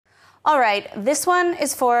All right, this one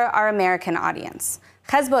is for our American audience.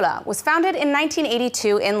 Hezbollah was founded in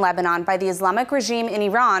 1982 in Lebanon by the Islamic regime in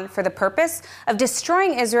Iran for the purpose of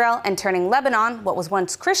destroying Israel and turning Lebanon, what was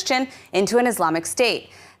once Christian, into an Islamic state.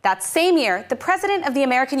 That same year, the president of the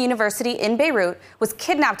American University in Beirut was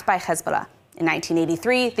kidnapped by Hezbollah. In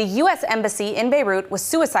 1983, the U.S. embassy in Beirut was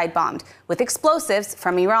suicide bombed with explosives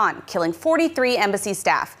from Iran, killing 43 embassy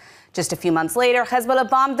staff. Just a few months later, Hezbollah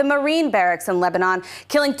bombed the Marine barracks in Lebanon,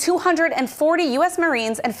 killing 240 U.S.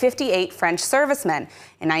 Marines and 58 French servicemen.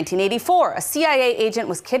 In 1984, a CIA agent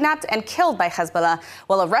was kidnapped and killed by Hezbollah,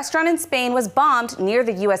 while a restaurant in Spain was bombed near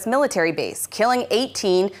the U.S. military base, killing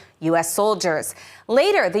 18 U.S. soldiers.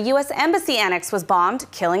 Later, the U.S. Embassy Annex was bombed,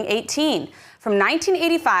 killing 18. From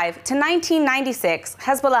 1985 to 1996,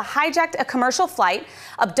 Hezbollah hijacked a commercial flight,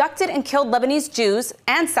 abducted and killed Lebanese Jews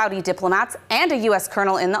and Saudi diplomats and a U.S.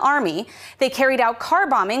 colonel in the army. They carried out car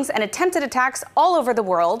bombings and attempted attacks all over the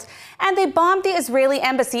world, and they bombed the Israeli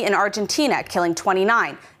embassy in Argentina, killing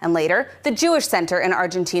 29, and later, the Jewish Center in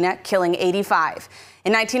Argentina, killing 85.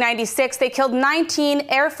 In 1996, they killed 19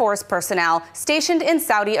 Air Force personnel stationed in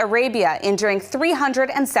Saudi Arabia, injuring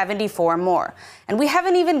 374 more. And we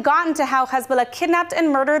haven't even gotten to how Hezbollah kidnapped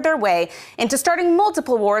and murdered their way into starting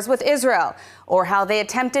multiple wars with Israel, or how they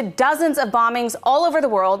attempted dozens of bombings all over the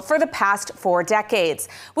world for the past 4 decades,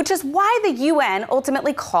 which is why the UN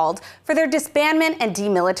ultimately called for their disbandment and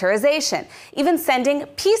demilitarization, even sending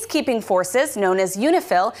peacekeeping forces known as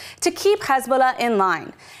UNIFIL to keep Hezbollah in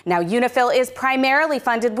line. Now, UNIFIL is primarily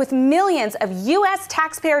funded with millions of U.S.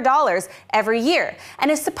 taxpayer dollars every year and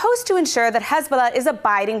is supposed to ensure that Hezbollah is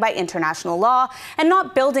abiding by international law and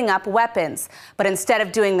not building up weapons. But instead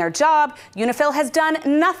of doing their job, UNIFIL has done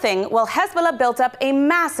nothing while Hezbollah built up a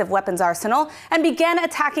massive weapons arsenal and began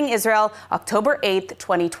attacking Israel October 8,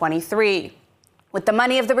 2023. With the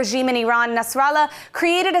money of the regime in Iran, Nasrallah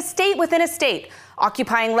created a state within a state,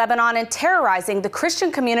 occupying Lebanon and terrorizing the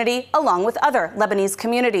Christian community along with other Lebanese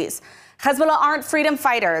communities. Hezbollah aren't freedom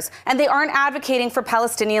fighters, and they aren't advocating for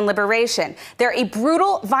Palestinian liberation. They're a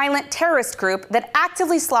brutal, violent terrorist group that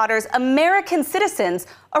actively slaughters American citizens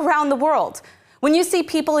around the world. When you see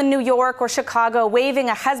people in New York or Chicago waving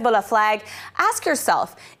a Hezbollah flag, ask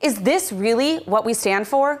yourself, is this really what we stand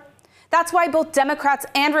for? That's why both Democrats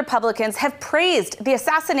and Republicans have praised the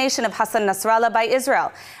assassination of Hassan Nasrallah by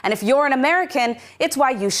Israel. And if you're an American, it's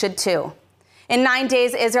why you should too. In 9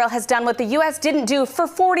 days, Israel has done what the U.S. didn't do for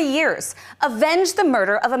 40 years, avenge the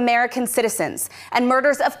murder of American citizens and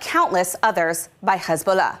murders of countless others by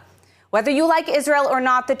Hezbollah. Whether you like Israel or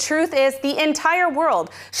not, the truth is the entire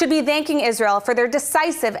world should be thanking Israel for their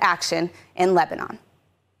decisive action in Lebanon.